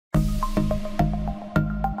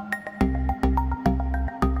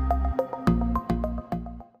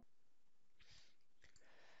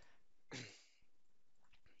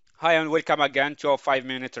Hi and welcome again to our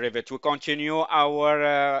 5-minute Revit. We continue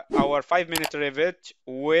our 5-minute Revit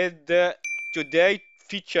with today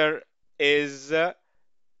feature is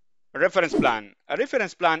reference plan. A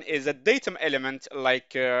reference plan is a datum element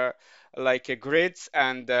like grids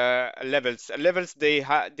and levels. Levels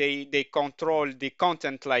they control the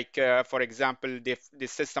content like for example the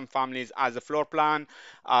system families as a floor plan,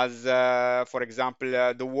 as for example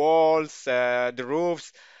the walls, the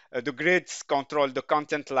roofs. The grids control the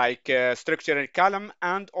content like structural column,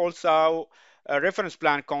 and also a reference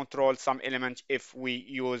plan controls some elements if we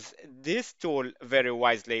use this tool very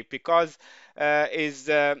wisely, because is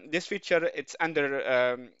this feature it's underused,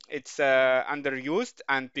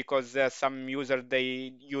 and because some user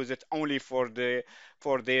they use it only for the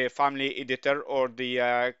family editor or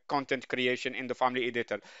the content creation in the family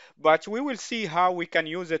editor. But we will see how we can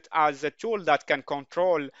use it as a tool that can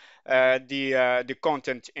control the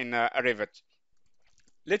content in Revit.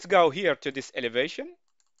 Let's go here to this elevation,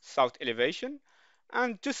 south elevation,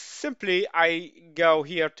 and just simply I go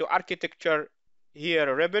here to architecture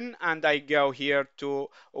here ribbon, and I go here to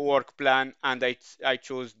work plan, and I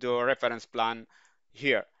choose the reference plan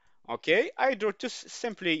here. Okay, I draw just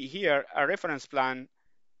simply here a reference plan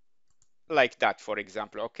like that, for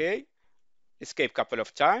example. Okay, escape couple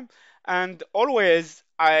of time, and always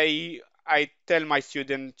I tell my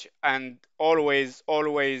student, and always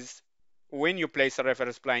when you place a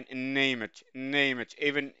reference plan, name it,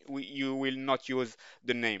 even you will not use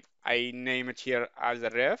the name. I name it here as a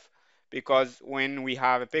ref, because when we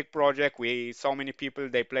have a big project, we so many people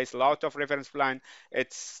they place a lot of reference plan,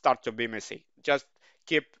 it start to be messy. Just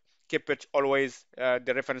keep keep it always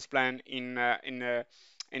the reference plan in a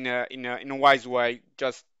wise way.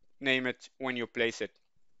 Just name it when you place it.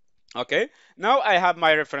 Okay, now I have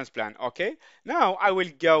my reference plan. Okay, now I will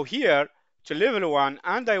go here to level one,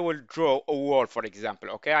 and I will draw a wall, for example.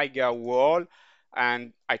 Okay, I go wall,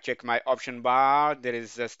 and I check my option bar. There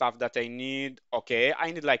is stuff that I need. Okay,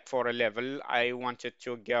 I need like for a level, I wanted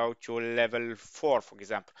to go to level 4, for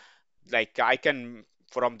example. Like I can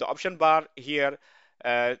from the option bar here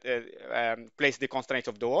place the constraint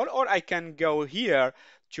of the wall, or I can go here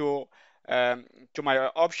to to my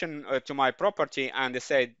option to my property and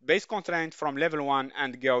say base constraint from level 1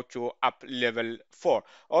 and go to up level 4.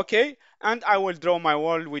 Okay, and I will draw my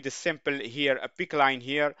wall with a simple here a pick line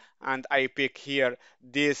here, and I pick here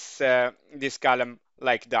this column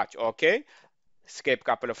like that. Okay, skip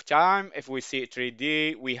couple of time. If we see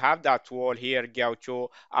 3D, we have that wall here. Go to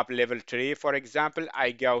up level 3, for example.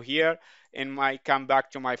 I go here in my come back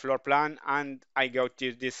to my floor plan, and I go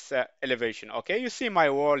to this elevation. Okay, you see my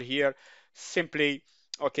wall here. Simply,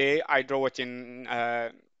 okay, I draw it in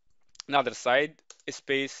another side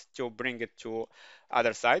space to bring it to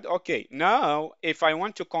other side. Okay, now if I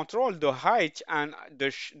want to control the height and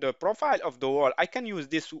the profile of the wall, I can use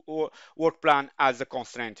this work plan as a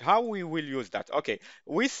constraint. How we will use that? Okay,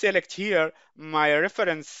 we select here my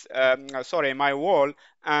reference, sorry, my wall,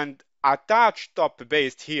 and attach top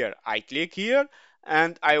based here. I click here,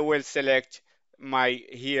 and I will select my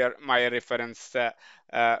here my reference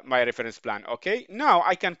plan. Okay, now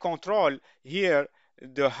I can control here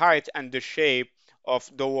the height and the shape of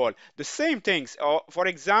the wall. The same things. For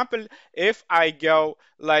example, if I go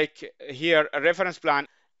like here a reference plan,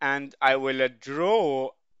 and I will draw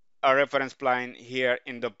a reference plan here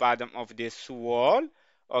in the bottom of this wall.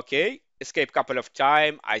 Okay, escape couple of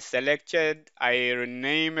time. I selected. I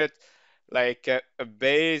rename it like a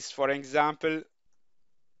base, for example,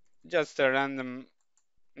 just a random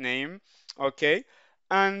name. Okay,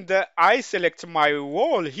 and I select my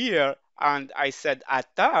wall here, and I said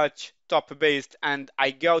attach top based, and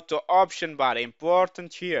I go to option bar.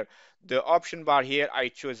 Important here, the option bar here, I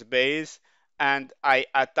choose base, and I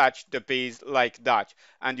attach the base like that.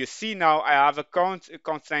 And you see now I have a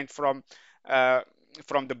constraint uh,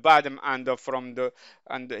 from the bottom and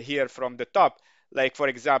here from the top. Like for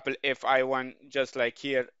example, if I want just like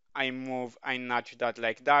here, I nudge that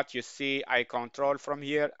like that. You see, I control from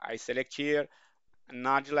here, I select here,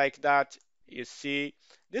 nudge like that. You see,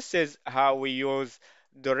 this is how we use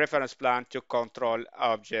the reference plan to control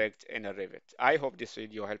object in a Revit. I hope this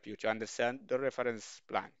video helped you to understand the reference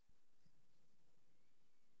plan.